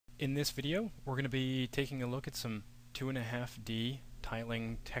In this video, we're going to be taking a look at some 2.5D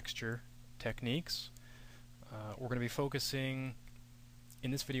tiling texture techniques. We're going to be focusing,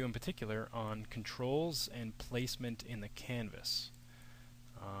 in this video in particular, on controls and placement in the canvas.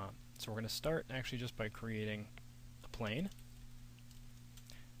 So we're going to start actually just by creating a plane.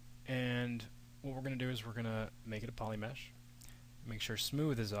 And what we're going to do is we're going to make it a poly mesh, make sure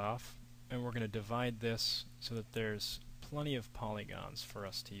smooth is off, and we're going to divide this so that there's plenty of polygons for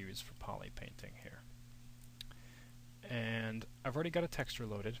us to use for poly painting here. And I've already got a texture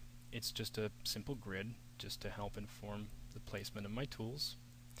loaded. It's just a simple grid just to help inform the placement of my tools.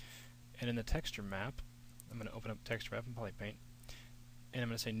 And in the texture map, I'm going to open up texture map in Polypaint, and I'm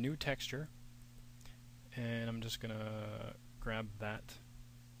going to say new texture, and I'm just going to grab that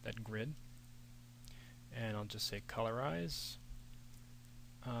grid, and I'll just say colorize,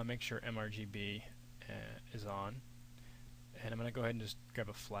 make sure mRGB is on, and I'm going to go ahead and just grab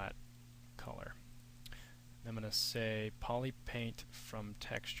a flat color. I'm going to say poly paint from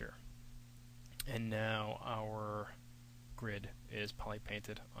texture, and now our grid is poly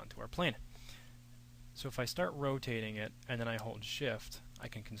painted onto our plane. So if I start rotating it and then I hold shift, I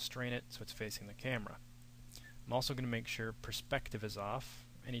can constrain it so it's facing the camera. I'm also going to make sure perspective is off.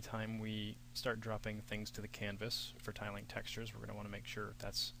 Anytime we start dropping things to the canvas for tiling textures, we're going to want to make sure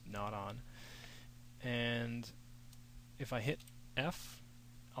that's not on. And if I hit F,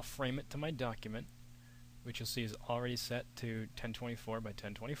 I'll frame it to my document, which you'll see is already set to 1024 by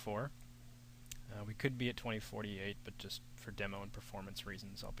 1024. We could be at 2048, but just for demo and performance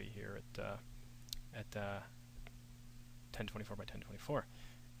reasons, I'll be here at 1024 by 1024.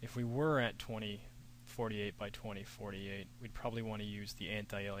 If we were at 2048 by 2048, we'd probably want to use the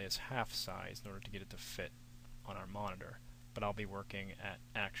anti-alias half size in order to get it to fit on our monitor, but I'll be working at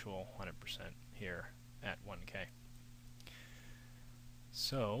actual 100% here at 1K.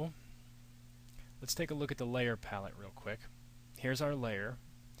 So let's take a look at the layer palette real quick. Here's our layer,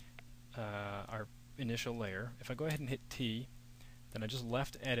 our initial layer. If I go ahead and hit T, then I just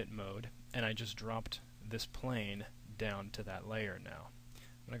left edit mode and I just dropped this plane down to that layer now.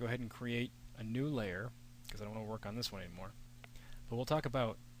 I'm going to go ahead and create a new layer because I don't want to work on this one anymore. But we'll talk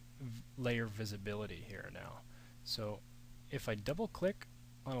about layer visibility here now. So if I double click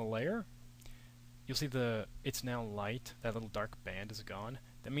on a layer, you'll see it's now light. That little dark band is gone.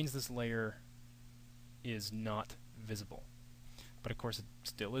 That means this layer is not visible. But of course it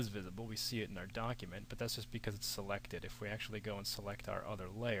still is visible. We see it in our document, but that's just because it's selected. If we actually go and select our other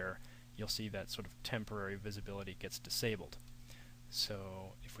layer, you'll see that sort of temporary visibility gets disabled.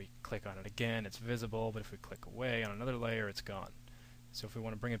 So if we click on it again, it's visible, but if we click away on another layer, it's gone. So if we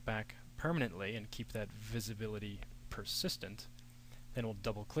want to bring it back permanently and keep that visibility persistent, then we'll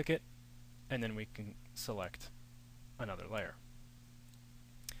double click it, and then we can select another layer.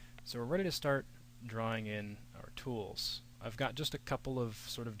 So we're ready to start drawing in our tools. I've got just a couple of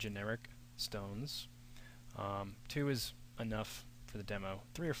sort of generic stones. 2 is enough for the demo.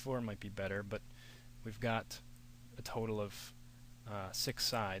 3 or 4 might be better, but we've got a total of 6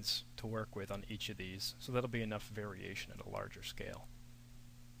 sides to work with on each of these, so that'll be enough variation at a larger scale.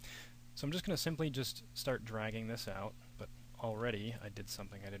 So I'm just going to simply just start dragging this out, but already I did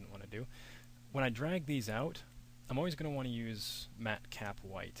something I didn't want to do. When I drag these out, I'm always going to want to use matte cap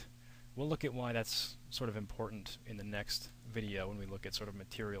white. We'll look at why that's sort of important in the next video when we look at sort of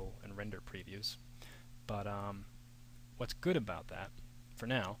material and render previews. But what's good about that, for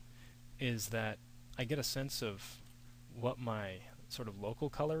now, is that I get a sense of what my sort of local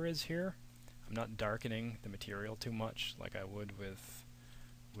color is here. I'm not darkening the material too much like I would with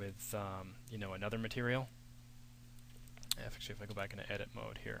you know, another material. Actually, if I go back into edit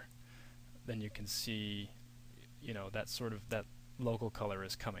mode here, then you can see, you know, that sort of that local color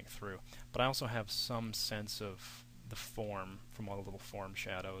is coming through. But I also have some sense of the form from all the little form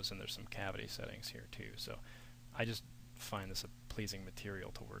shadows, and there's some cavity settings here too. So I just find this a pleasing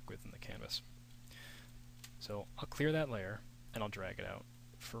material to work with in the canvas. So I'll clear that layer and I'll drag it out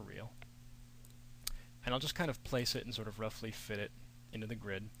for real. And I'll just kind of place it and sort of roughly fit it into the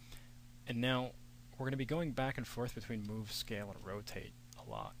grid. And now we're going to be going back and forth between move, scale, and rotate a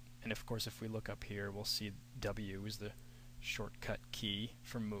lot. And of course, if we look up here, we'll see W is the shortcut key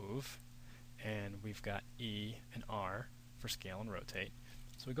for move, and we've got E and R for scale and rotate.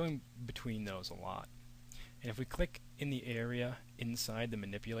 So we're going between those a lot. And if we click in the area inside the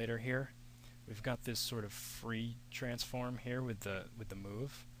manipulator here, we've got this sort of free transform here with the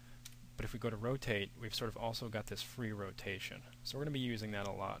move. But if we go to rotate, we've sort of also got this free rotation. So we're going to be using that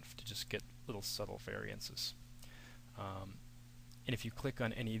a lot to just get little subtle variances. And if you click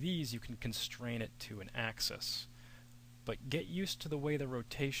on any of these, you can constrain it to an axis. but get used to the way the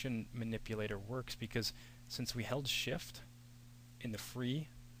rotation manipulator works, because since we held shift in the free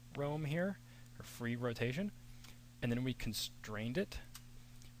roam here, or free rotation, and then we constrained it,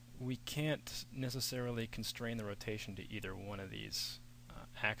 we can't necessarily constrain the rotation to either one of these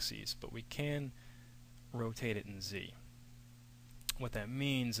axes, but we can rotate it in Z. What that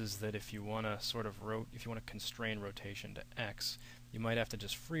means is that if you want to sort of if you want to constrain rotation to X, you might have to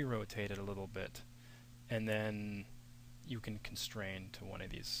just free rotate it a little bit, and then you can constrain to one of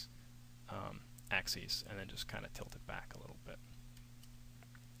these axes, and then just kind of tilt it back a little bit.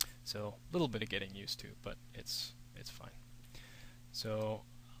 So a little bit of getting used to, but it's fine. So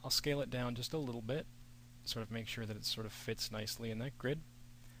I'll scale it down just a little bit, sort of make sure that it sort of fits nicely in that grid,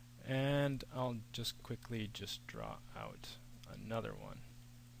 and I'll just quickly just draw out another one.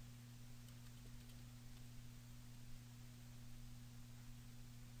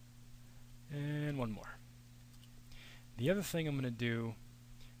 And one more. The other thing I'm going to do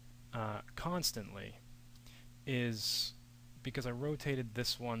constantly is, because I rotated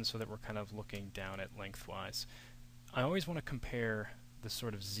this one so that we're kind of looking down it lengthwise, I always want to compare the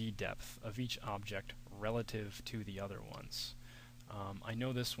sort of Z depth of each object relative to the other ones. I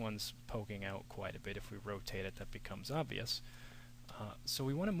know this one's poking out quite a bit. If we rotate it, that becomes obvious. So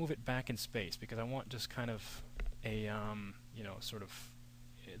we want to move it back in space, because I want just kind of a, you know, sort of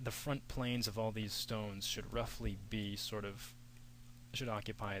the front planes of all these stones should roughly be should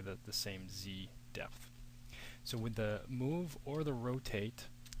occupy the same Z depth. So with the move or the rotate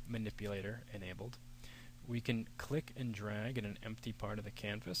manipulator enabled, we can click and drag in an empty part of the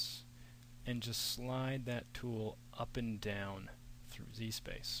canvas and just slide that tool up and down through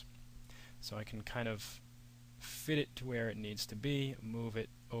Z-space. So I can kind of fit it to where it needs to be, move it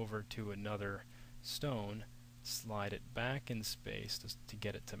over to another stone, slide it back in space to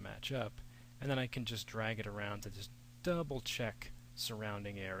get it to match up, and then I can just drag it around to just double check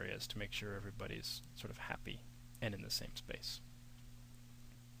surrounding areas to make sure everybody's sort of happy and in the same space.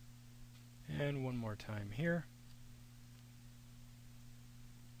 And one more time here.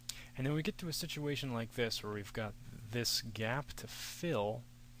 And then we get to a situation like this where we've got this gap to fill.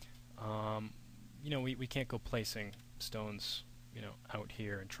 You know, we can't go placing stones, you know, out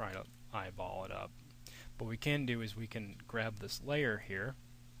here and try to eyeball it up. What we can do is we can grab this layer here,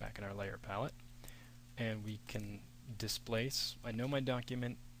 back in our layer palette, and we can displace. I know my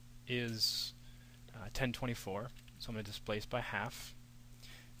document is 1024, so I'm going to displace by half,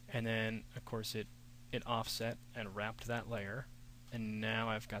 and then of course it offset and wrapped that layer, and now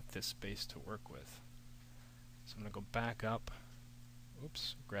I've got this space to work with. So I'm going to go back up,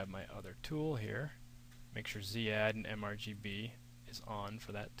 oops, grab my other tool here, make sure Z-add and MRGB is on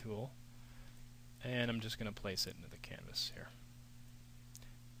for that tool, and I'm just going to place it into the canvas here.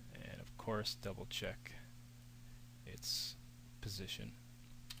 And of course double check its position.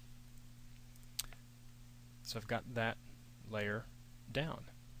 So I've got that layer down.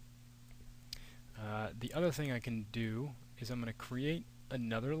 The other thing I can do is I'm going to create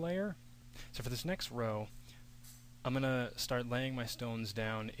another layer. So for this next row, I'm going to start laying my stones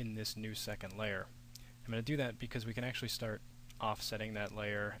down in this new second layer. I'm going to do that because we can actually start offsetting that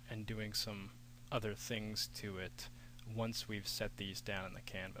layer and doing some other things to it once we've set these down in the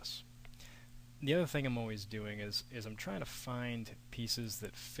canvas. The other thing I'm always doing is I'm trying to find pieces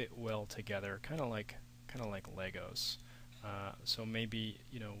that fit well together, kind of like Legos. So maybe,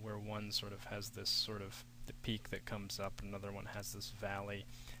 you know, where one sort of has this sort of the peak that comes up, and another one has this valley,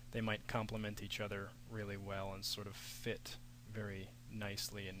 they might complement each other really well and sort of fit very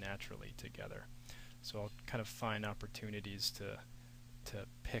nicely and naturally together. So I'll kind of find opportunities to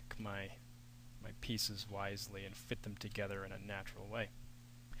pick my pieces wisely and fit them together in a natural way.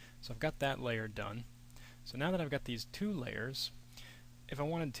 So I've got that layer done. So now that I've got these two layers, if I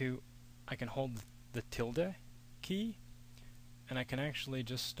wanted to, I can hold the tilde key, and I can actually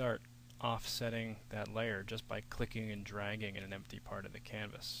just start offsetting that layer just by clicking and dragging in an empty part of the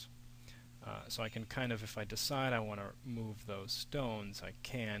canvas. So I can kind of, if I decide I want to move those stones, I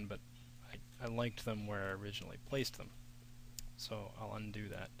can, but I liked them where I originally placed them. So I'll undo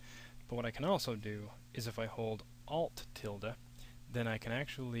that. But what I can also do is if I hold Alt tilde, then I can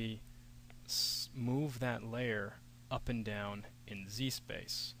actually move that layer up and down in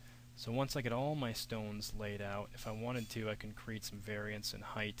Z-space. So once I get all my stones laid out, if I wanted to, I can create some variance in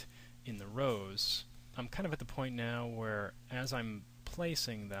height in the rows. I'm kind of at the point now where as I'm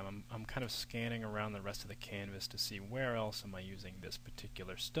placing them, I'm kind of scanning around the rest of the canvas to see where else am I using this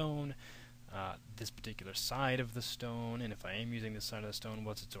particular stone, this particular side of the stone, and if I am using this side of the stone,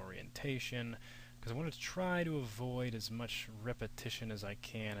 what's its orientation, because I want to try to avoid as much repetition as I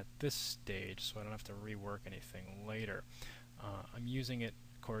can at this stage so I don't have to rework anything later. I'm using it,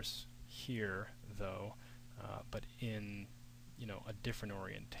 of course, here, though, but in, you know, a different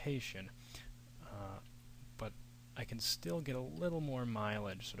orientation. But I can still get a little more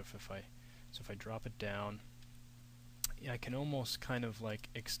mileage, sort of, if I drop it down, I can almost kind of like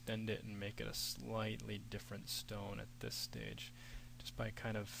extend it and make it a slightly different stone at this stage, just by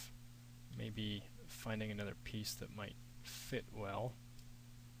kind of maybe finding another piece that might fit well.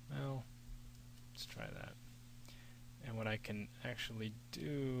 Well, let's try that. And what I can actually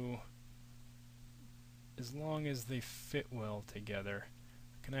do, as long as they fit well together,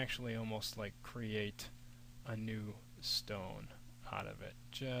 I can actually almost like create a new stone out of it,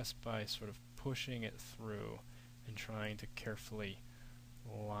 just by sort of pushing it through and trying to carefully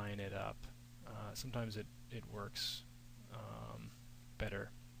line it up. Sometimes it works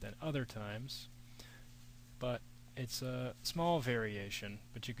better than other times, but it's a small variation,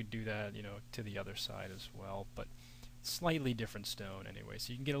 but you could do that, you know, to the other side as well, but slightly different stone anyway,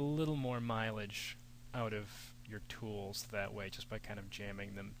 so you can get a little more mileage out of your tools that way, just by kind of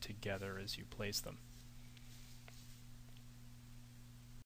jamming them together as you place them.